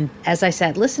 And as I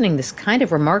sat listening, this kind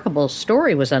of remarkable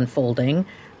story was unfolding,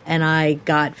 and I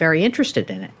got very interested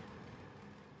in it.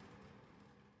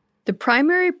 The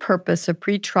primary purpose of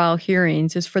pretrial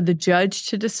hearings is for the judge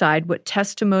to decide what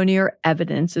testimony or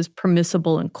evidence is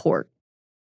permissible in court.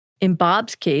 In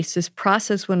Bob's case, this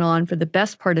process went on for the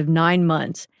best part of 9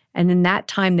 months, and in that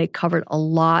time they covered a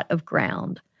lot of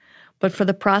ground. But for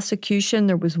the prosecution,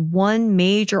 there was one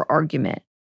major argument.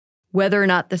 whether or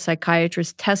not the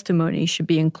psychiatrist's testimony should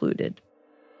be included.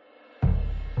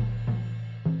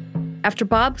 After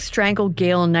Bob strangled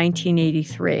Gail in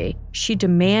 1983, she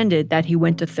demanded that he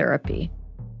went to therapy.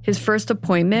 His first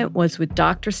appointment was with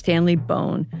Dr. Stanley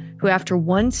Bone, who after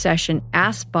one session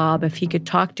asked Bob if he could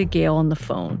talk to Gail on the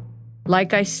phone.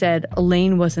 Like I said,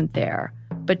 Elaine wasn't there,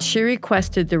 but she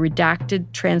requested the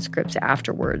redacted transcripts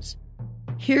afterwards.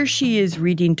 Here she is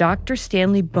reading Dr.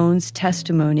 Stanley Bone's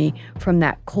testimony from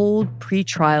that cold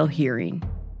pretrial hearing.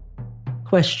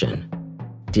 Question: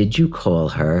 did you call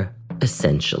her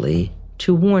essentially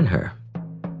to warn her?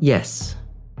 Yes.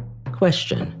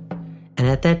 Question: and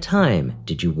at that time,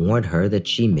 did you warn her that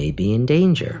she may be in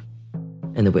danger?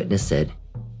 And the witness said,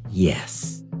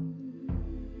 yes.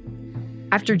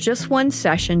 After just one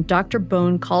session, Dr.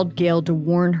 Bone called Gail to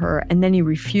warn her, and then he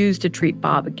refused to treat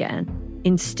Bob again.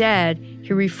 Instead,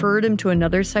 he referred him to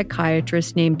another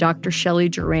psychiatrist named Dr. Shelley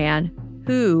Duran,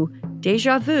 who,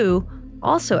 déjà vu,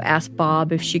 also asked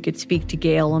Bob if she could speak to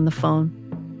Gail on the phone.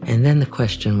 And then the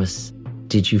question was,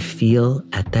 did you feel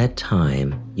at that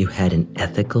time you had an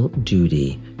ethical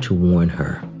duty to warn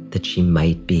her that she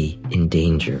might be in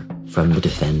danger from the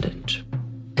defendant?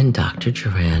 And Dr.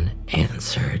 Duran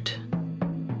answered,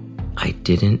 I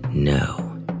didn't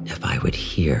know if I would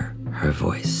hear her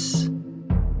voice.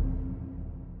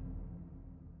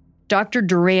 Dr.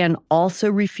 Duran also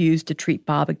refused to treat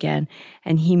Bob again,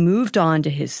 and he moved on to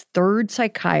his third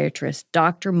psychiatrist,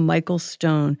 Dr. Michael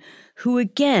Stone, who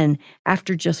again,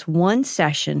 after just one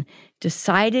session,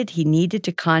 decided he needed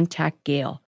to contact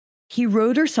Gail. He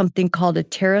wrote her something called a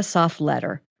Tarasoff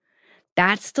letter.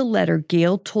 That's the letter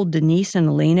Gail told Denise and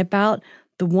Elaine about,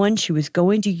 the one she was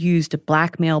going to use to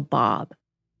blackmail Bob.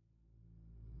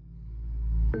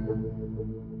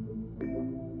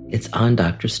 It's on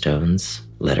Dr. Stone's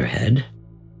letterhead,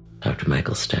 Dr.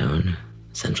 Michael Stone,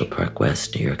 Central Park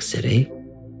West, New York City.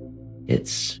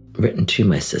 It's written to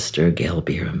my sister, Gail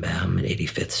Birnbaum, at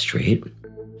 85th Street.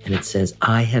 And it says,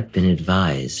 I have been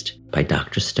advised by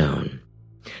Dr. Stone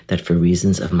that for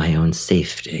reasons of my own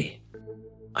safety,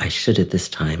 I should at this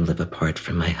time live apart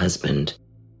from my husband,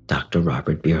 Dr.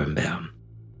 Robert Birnbaum.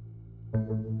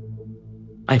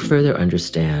 I further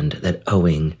understand that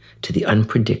owing to the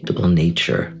unpredictable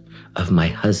nature of my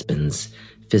husband's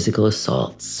physical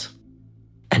assaults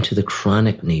and to the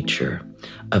chronic nature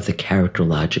of the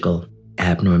characterological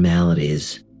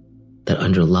abnormalities that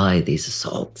underlie these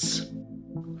assaults,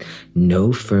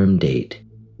 no firm date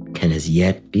can as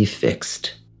yet be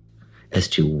fixed as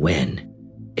to when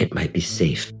it might be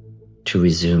safe to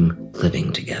resume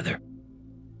living together.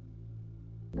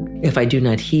 If I do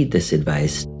not heed this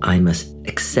advice, I must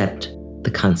accept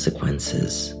the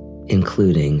consequences,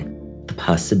 including the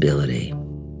possibility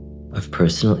of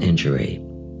personal injury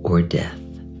or death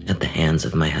at the hands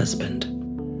of my husband,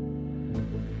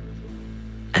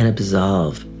 and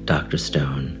absolve Dr.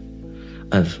 Stone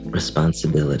of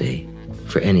responsibility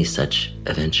for any such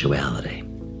eventuality.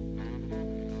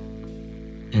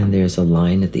 And there's a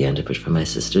line at the end of it from my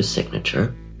sister's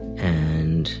signature,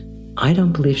 and I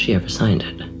don't believe she ever signed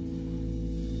it.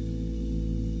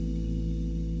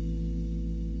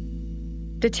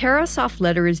 The Tarasoff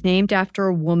letter is named after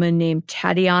a woman named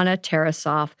Tatiana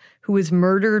Tarasoff, who was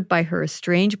murdered by her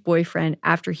estranged boyfriend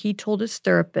after he told his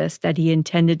therapist that he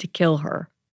intended to kill her.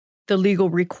 The legal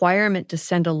requirement to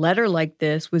send a letter like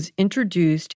this was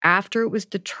introduced after it was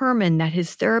determined that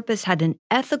his therapist had an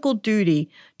ethical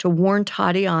duty to warn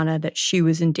Tatiana that she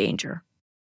was in danger.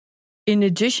 In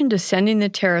addition to sending the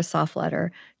Tarasoff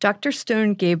letter, Dr.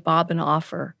 Stone gave Bob an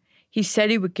offer. He said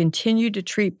he would continue to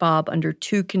treat Bob under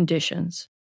two conditions.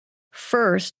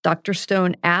 First, Dr.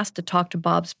 Stone asked to talk to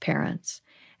Bob's parents,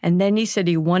 and then he said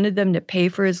he wanted them to pay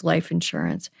for his life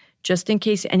insurance, just in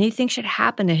case anything should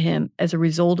happen to him as a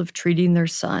result of treating their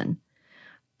son.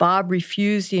 Bob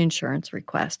refused the insurance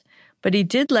request, but he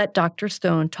did let Dr.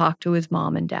 Stone talk to his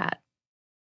mom and dad.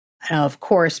 Of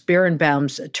course,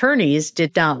 Birnbaum's attorneys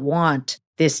did not want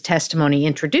this testimony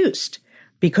introduced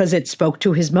because it spoke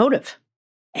to his motive.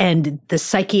 And the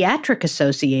psychiatric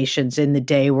associations in the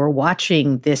day were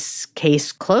watching this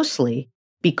case closely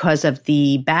because of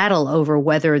the battle over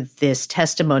whether this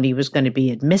testimony was going to be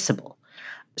admissible.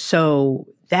 So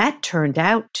that turned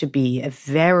out to be a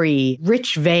very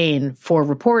rich vein for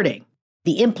reporting.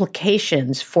 The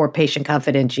implications for patient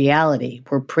confidentiality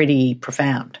were pretty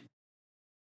profound.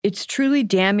 It's truly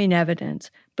damning evidence,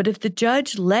 but if the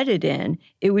judge let it in,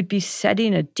 it would be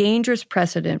setting a dangerous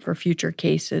precedent for future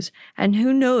cases, and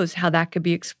who knows how that could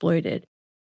be exploited.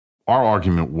 Our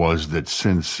argument was that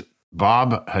since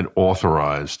Bob had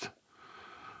authorized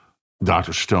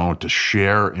Dr. Stone to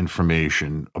share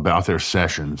information about their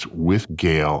sessions with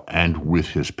Gail and with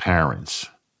his parents,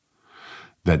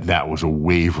 that was a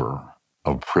waiver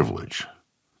of privilege.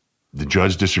 The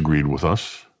judge disagreed with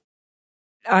us.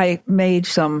 I made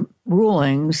some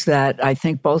rulings that I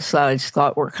think both sides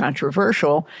thought were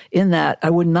controversial, in that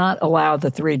I would not allow the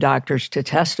 3 doctors to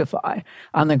testify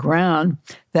on the ground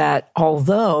that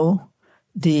although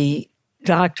the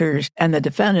doctors and the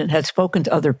defendant had spoken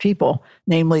to other people,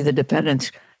 namely the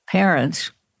defendant's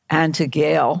parents and to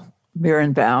Gail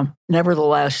Birnbaum,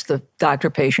 nevertheless, the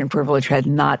doctor-patient privilege had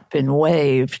not been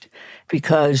waived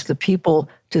because the people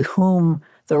to whom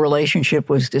the relationship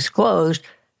was disclosed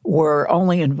were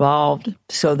only involved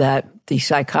so that the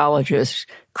psychologists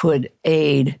could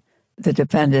aid the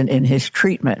defendant in his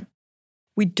treatment.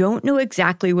 We don't know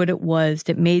exactly what it was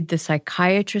that made the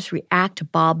psychiatrists react to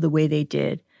Bob the way they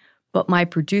did, but my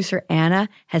producer Anna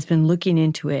has been looking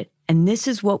into it, and this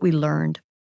is what we learned.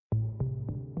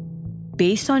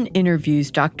 Based on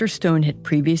interviews Dr. Stone had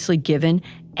previously given,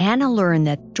 Anna learned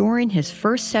that during his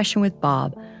first session with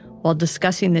Bob, while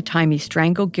discussing the time he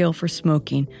strangled Gail for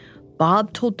smoking,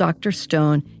 Bob told Dr.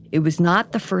 Stone it was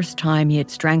not the first time he had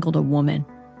strangled a woman.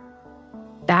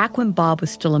 Back when Bob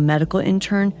was still a medical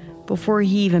intern, before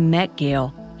he even met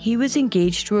Gail, he was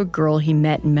engaged to a girl he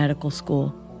met in medical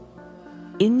school.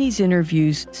 In these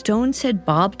interviews, Stone said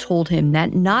Bob told him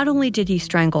that not only did he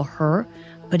strangle her,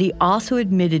 but he also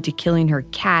admitted to killing her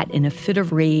cat in a fit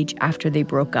of rage after they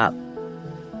broke up.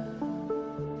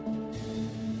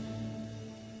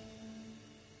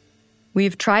 We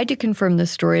have tried to confirm the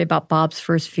story about Bob's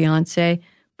first fiancée,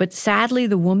 but sadly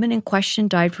the woman in question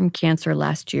died from cancer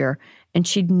last year, and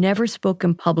she'd never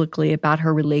spoken publicly about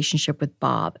her relationship with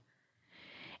Bob.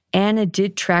 Anna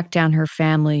did track down her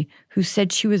family, who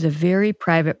said she was a very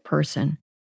private person.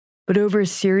 But over a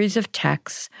series of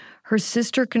texts, her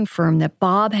sister confirmed that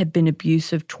Bob had been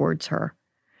abusive towards her.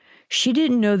 She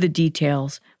didn't know the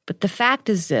details, but the fact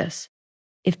is this: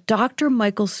 if Dr.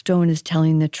 Michael Stone is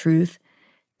telling the truth,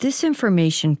 this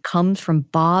information comes from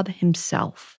Bob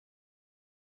himself.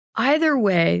 Either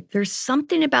way, there's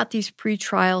something about these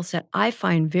pretrials that I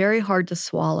find very hard to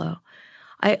swallow.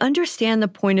 I understand the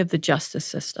point of the justice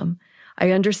system.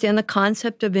 I understand the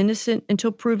concept of innocent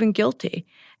until proven guilty,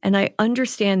 and I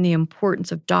understand the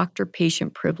importance of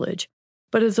doctor-patient privilege.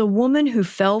 But as a woman who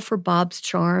fell for Bob's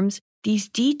charms, these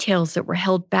details that were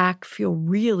held back feel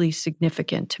really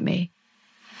significant to me.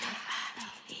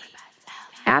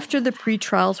 After the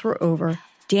pretrials were over,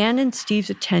 Dan and Steve's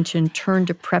attention turned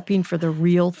to prepping for the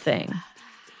real thing.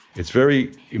 It's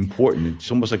very important. It's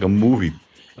almost like a movie.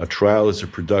 A trial is a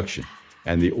production,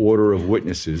 and the order of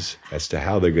witnesses as to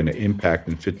how they're going to impact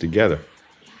and fit together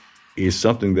is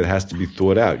something that has to be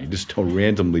thought out. You just don't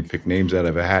randomly pick names out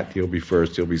of a hat. He'll be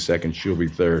first, he'll be second, she'll be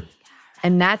third.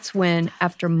 And that's when,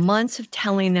 after months of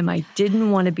telling them I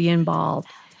didn't want to be involved,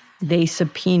 they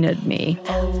subpoenaed me.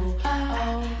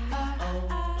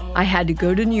 I had to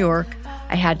go to New York.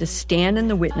 I had to stand in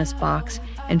the witness box.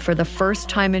 And for the first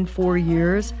time in 4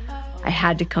 years, I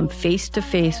had to come face to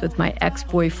face with my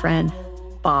ex-boyfriend,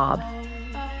 Bob.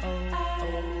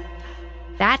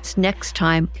 That's next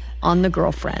time on The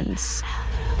Girlfriends.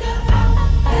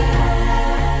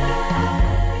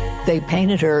 They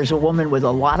painted her as a woman with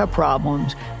a lot of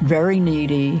problems, very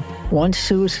needy, once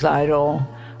suicidal,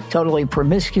 totally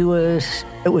promiscuous.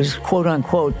 It was, quote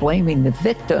unquote, blaming the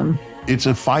victim. It's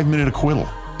a 5-minute acquittal,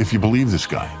 if you believe this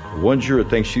guy. One juror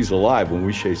thinks she's alive when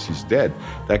we say she's dead.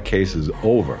 That case is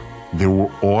over. There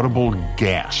were audible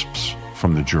gasps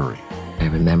from the jury. I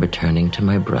remember turning to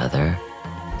my brother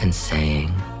and saying,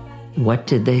 "What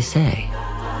did they say?"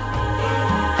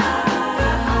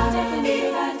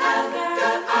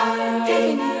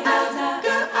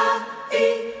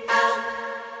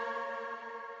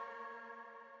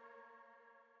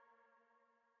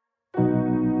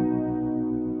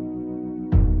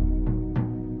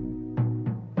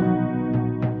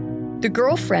 The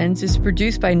Girlfriends is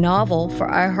produced by Novel for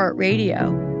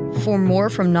iHeartRadio. For more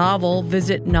from Novel,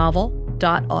 visit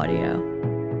novel.audio.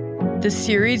 The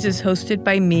series is hosted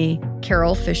by me,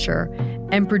 Carol Fisher,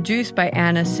 and produced by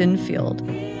Anna Sinfield.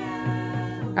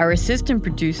 Our assistant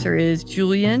producer is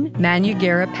Julian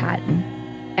Manugera-Patton,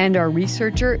 and our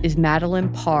researcher is Madeline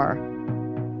Parr.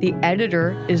 The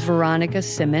editor is Veronica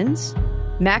Simmons.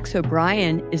 Max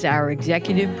O'Brien is our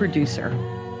executive producer.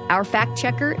 Our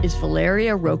fact-checker is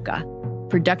Valeria Roca.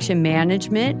 Production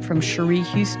management from Cherie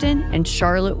Houston and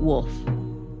Charlotte Wolfe.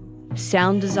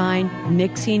 Sound design,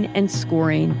 mixing, and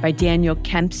scoring by Daniel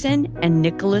Kempson and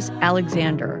Nicholas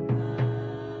Alexander.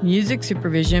 Music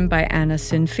supervision by Anna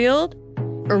Sinfield.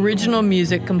 Original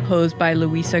music composed by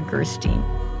Louisa Gerstein.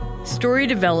 Story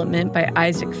development by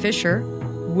Isaac Fisher.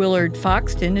 Willard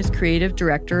Foxton is creative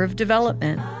director of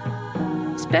development.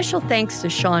 Special thanks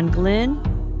to Sean Glynn,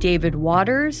 David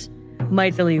Waters,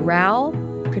 Maithili Rao,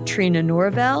 Katrina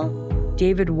Norvell,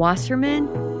 David Wasserman,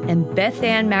 and Beth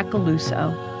Ann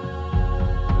Macaluso.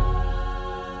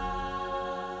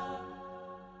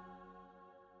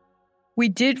 We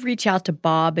did reach out to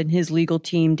Bob and his legal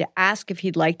team to ask if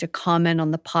he'd like to comment on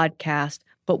the podcast,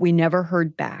 but we never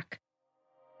heard back.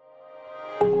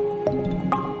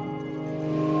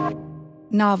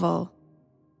 Novel.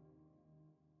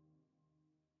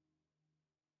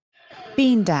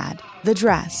 Bean Dad, The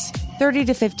Dress, 30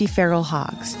 to 50 Feral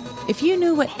Hogs. If you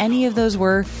knew what any of those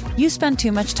were, you spend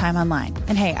too much time online.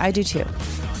 And hey, I do too.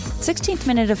 16th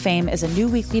Minute of Fame is a new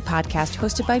weekly podcast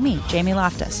hosted by me, Jamie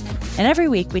Loftus. And every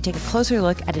week we take a closer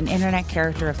look at an internet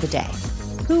character of the day.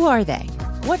 Who are they?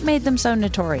 What made them so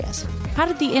notorious? How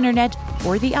did the internet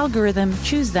or the algorithm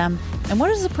choose them? And what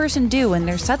does a person do when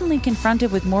they're suddenly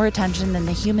confronted with more attention than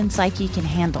the human psyche can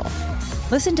handle?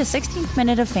 Listen to 16th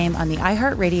Minute of Fame on the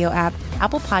iHeartRadio app,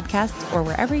 Apple Podcasts, or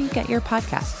wherever you get your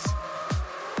podcasts.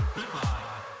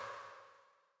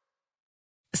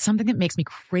 Something that makes me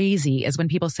crazy is when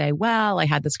people say, well, I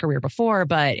had this career before,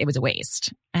 but it was a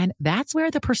waste. And that's where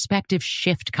the perspective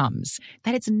shift comes,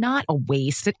 that it's not a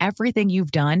waste, that everything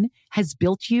you've done has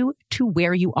built you to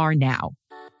where you are now.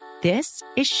 This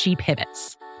is She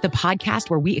Pivots, the podcast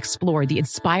where we explore the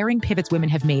inspiring pivots women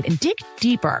have made and dig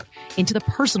deeper into the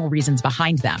personal reasons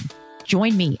behind them.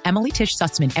 Join me, Emily Tish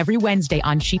Sussman, every Wednesday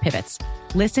on She Pivots.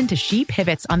 Listen to She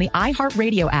Pivots on the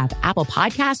iHeartRadio app, Apple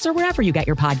Podcasts, or wherever you get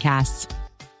your podcasts.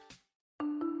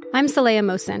 I'm Saleha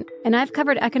Mohsen, and I've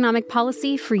covered economic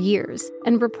policy for years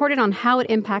and reported on how it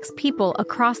impacts people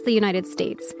across the United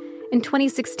States. In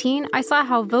 2016, I saw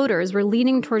how voters were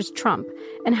leaning towards Trump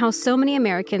and how so many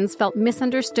Americans felt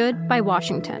misunderstood by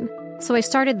Washington. So I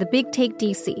started The Big Take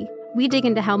DC. We dig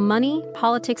into how money,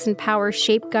 politics, and power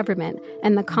shape government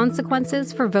and the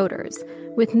consequences for voters.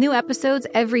 With new episodes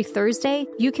every Thursday,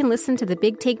 you can listen to The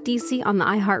Big Take DC on the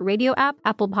iHeartRadio app,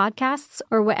 Apple Podcasts,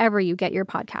 or wherever you get your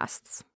podcasts.